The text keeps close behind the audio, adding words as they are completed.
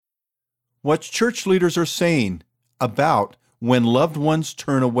what church leaders are saying about when loved ones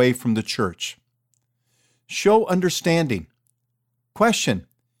turn away from the church. Show understanding. Question: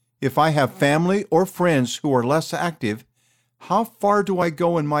 if I have family or friends who are less active, how far do I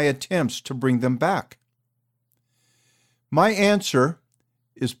go in my attempts to bring them back? My answer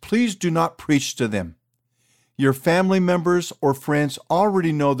is, please do not preach to them. Your family members or friends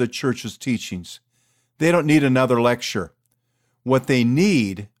already know the church's teachings. They don't need another lecture. What they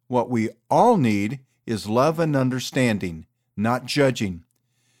need, what we all need, is love and understanding, not judging.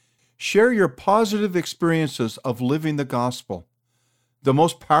 Share your positive experiences of living the gospel. The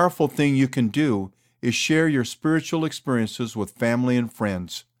most powerful thing you can do is share your spiritual experiences with family and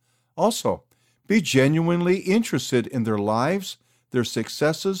friends. Also, be genuinely interested in their lives, their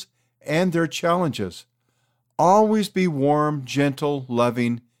successes, and their challenges. Always be warm, gentle,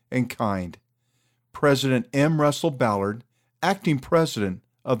 loving, and kind. President M. Russell Ballard, acting president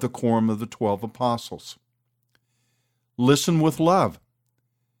of the Quorum of the 12 Apostles. Listen with love.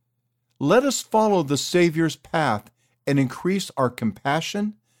 Let us follow the Savior's path and increase our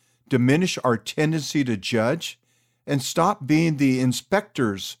compassion, diminish our tendency to judge, and stop being the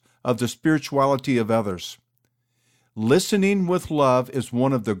inspectors of the spirituality of others. Listening with love is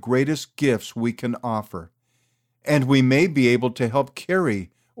one of the greatest gifts we can offer, and we may be able to help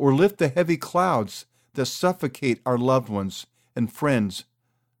carry or lift the heavy clouds that suffocate our loved ones and friends,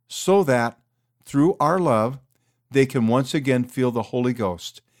 so that, through our love, they can once again feel the Holy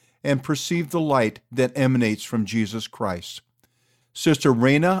Ghost and perceive the light that emanates from Jesus Christ. Sister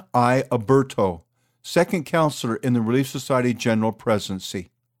Reina I. Alberto, Second Counselor in the Relief Society General Presidency.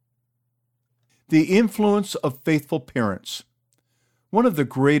 The influence of faithful parents. One of the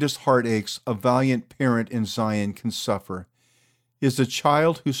greatest heartaches a valiant parent in Zion can suffer is the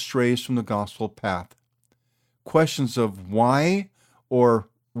child who strays from the gospel path. Questions of why or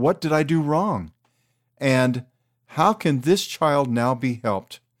what did I do wrong? And how can this child now be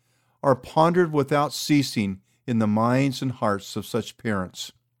helped? Are pondered without ceasing in the minds and hearts of such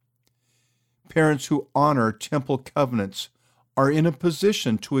parents. Parents who honor temple covenants are in a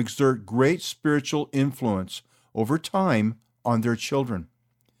position to exert great spiritual influence over time on their children.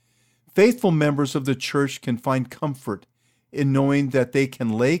 Faithful members of the church can find comfort in knowing that they can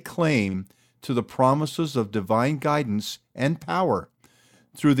lay claim to the promises of divine guidance and power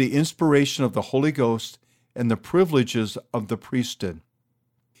through the inspiration of the Holy Ghost and the privileges of the priesthood.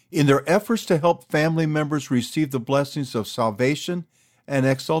 In their efforts to help family members receive the blessings of salvation and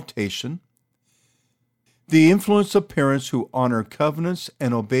exaltation, the influence of parents who honor covenants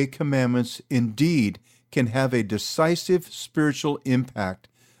and obey commandments indeed can have a decisive spiritual impact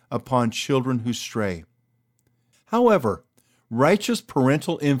upon children who stray. However, righteous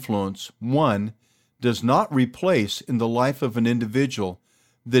parental influence, one, does not replace in the life of an individual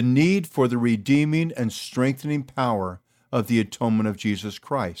the need for the redeeming and strengthening power of the atonement of Jesus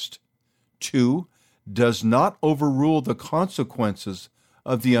Christ. 2, does not overrule the consequences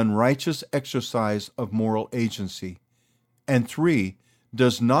of the unrighteous exercise of moral agency. And 3,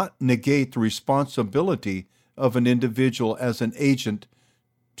 does not negate the responsibility of an individual as an agent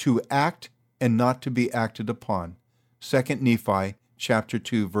to act and not to be acted upon. 2 Nephi chapter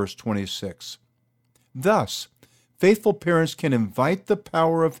 2, verse 26. Thus, faithful parents can invite the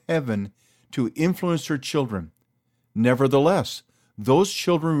power of heaven to influence their children. Nevertheless, those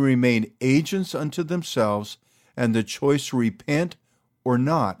children remain agents unto themselves, and the choice to repent or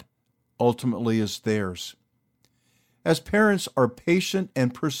not ultimately is theirs. As parents are patient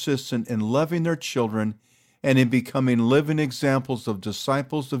and persistent in loving their children and in becoming living examples of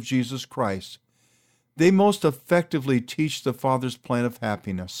disciples of Jesus Christ, they most effectively teach the Father's plan of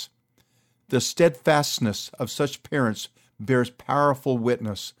happiness. The steadfastness of such parents bears powerful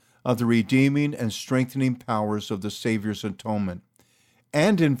witness of the redeeming and strengthening powers of the Savior's atonement,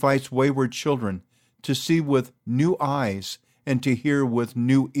 and invites wayward children to see with new eyes and to hear with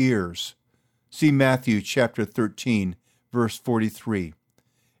new ears. See Matthew chapter 13, verse 43.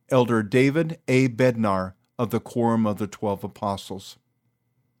 Elder David A. Bednar of the Quorum of the 12 Apostles.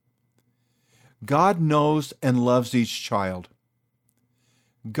 God knows and loves each child.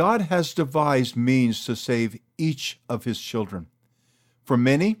 God has devised means to save each of his children. For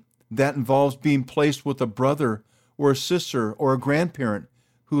many, that involves being placed with a brother or a sister or a grandparent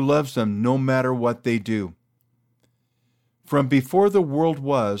who loves them no matter what they do. From before the world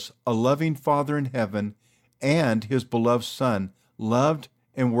was, a loving Father in heaven and his beloved Son loved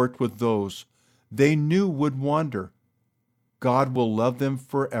and worked with those they knew would wander. God will love them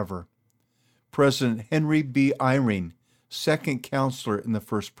forever. President Henry B. Eyring, Second Counselor in the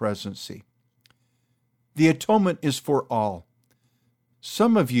First Presidency. The atonement is for all.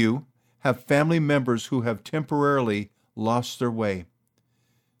 Some of you have family members who have temporarily lost their way.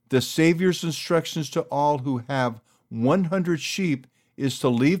 The Savior's instructions to all who have 100 sheep is to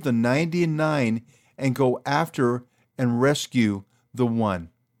leave the 99 and go after and rescue the one.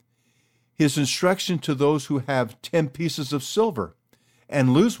 His instruction to those who have 10 pieces of silver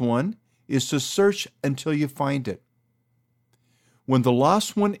and lose one is to search until you find it. When the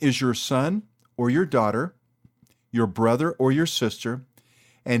lost one is your son or your daughter, your brother or your sister,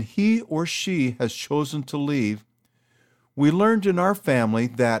 and he or she has chosen to leave, we learned in our family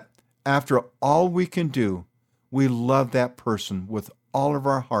that after all we can do, we love that person with all of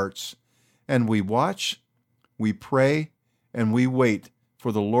our hearts, and we watch, we pray, and we wait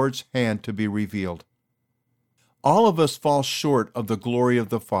for the Lord's hand to be revealed. All of us fall short of the glory of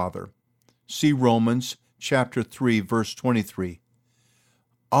the Father. See Romans chapter 3, verse 23.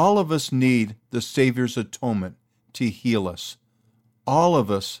 All of us need the Savior's atonement to heal us. All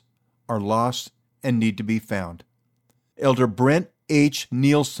of us are lost and need to be found. Elder Brent H.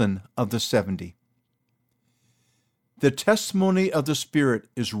 Nielsen of the 70. The testimony of the Spirit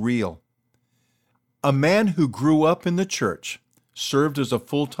is real. A man who grew up in the church, served as a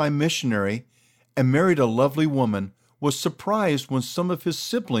full-time missionary, and married a lovely woman was surprised when some of his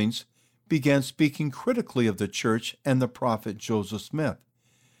siblings began speaking critically of the church and the prophet Joseph Smith.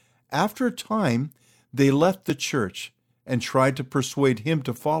 After a time, they left the church and tried to persuade him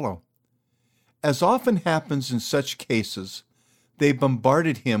to follow. As often happens in such cases, they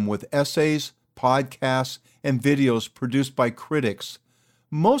bombarded him with essays, podcasts, and videos produced by critics,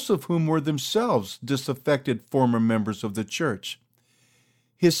 most of whom were themselves disaffected former members of the church.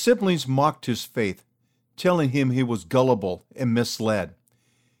 His siblings mocked his faith, telling him he was gullible and misled.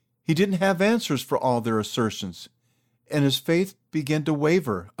 He didn't have answers for all their assertions, and his faith began to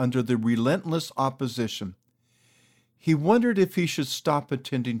waver under the relentless opposition. He wondered if he should stop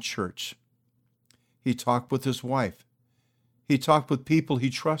attending church. He talked with his wife. He talked with people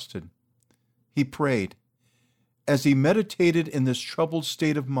he trusted. He prayed. As he meditated in this troubled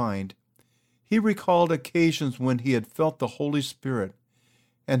state of mind, he recalled occasions when he had felt the Holy Spirit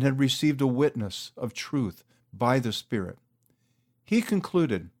and had received a witness of truth by the Spirit. He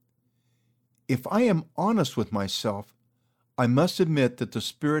concluded, "If I am honest with myself, I must admit that the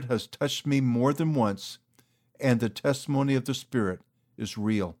Spirit has touched me more than once, and the testimony of the Spirit is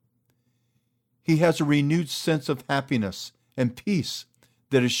real." He has a renewed sense of happiness and peace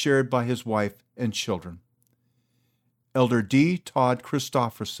that is shared by his wife and children. Elder D. Todd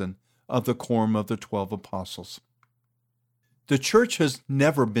Christofferson of the Quorum of the 12 Apostles. The church has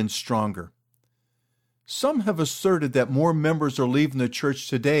never been stronger. Some have asserted that more members are leaving the church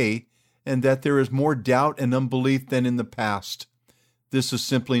today and that there is more doubt and unbelief than in the past. This is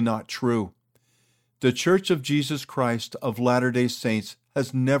simply not true. The Church of Jesus Christ of Latter-day Saints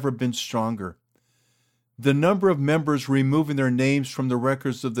has never been stronger. The number of members removing their names from the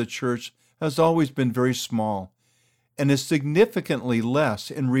records of the church has always been very small, and is significantly less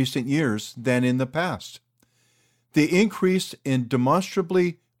in recent years than in the past. The increase in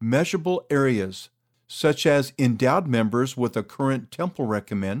demonstrably measurable areas, such as endowed members with a current temple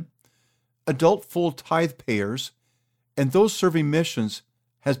recommend, adult full tithe payers, and those serving missions,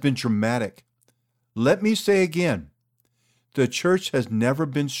 has been dramatic. Let me say again, the church has never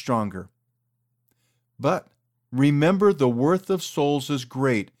been stronger. But remember, the worth of souls is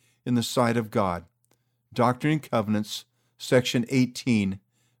great in the sight of God. Doctrine and Covenants, section 18,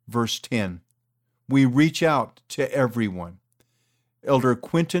 verse 10. We reach out to everyone. Elder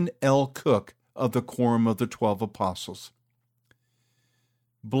Quentin L. Cook of the Quorum of the 12 Apostles.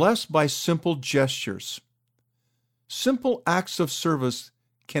 Blessed by simple gestures. Simple acts of service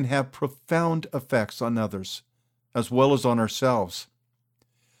can have profound effects on others, as well as on ourselves.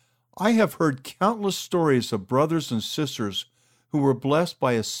 I have heard countless stories of brothers and sisters who were blessed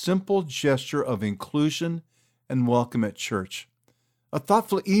by a simple gesture of inclusion and welcome at church, a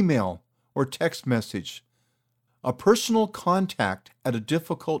thoughtful email or text message, a personal contact at a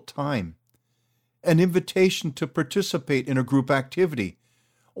difficult time, an invitation to participate in a group activity,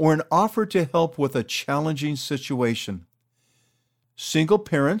 or an offer to help with a challenging situation. Single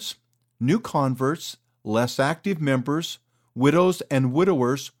parents, new converts, less active members, widows and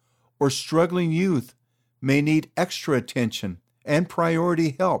widowers, or struggling youth may need extra attention and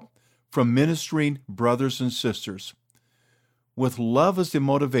priority help from ministering brothers and sisters. With love as the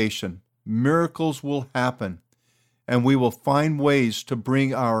motivation, miracles will happen, and we will find ways to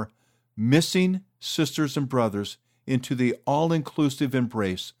bring our missing sisters and brothers into the all-inclusive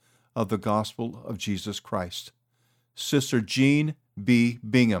embrace of the gospel of Jesus Christ. Sister Jean B.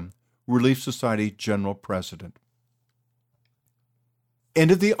 Bingham, Relief Society General President.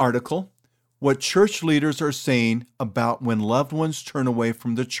 End of the article. What church leaders are saying about when loved ones turn away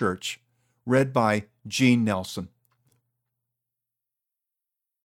from the church. Read by Gene Nelson.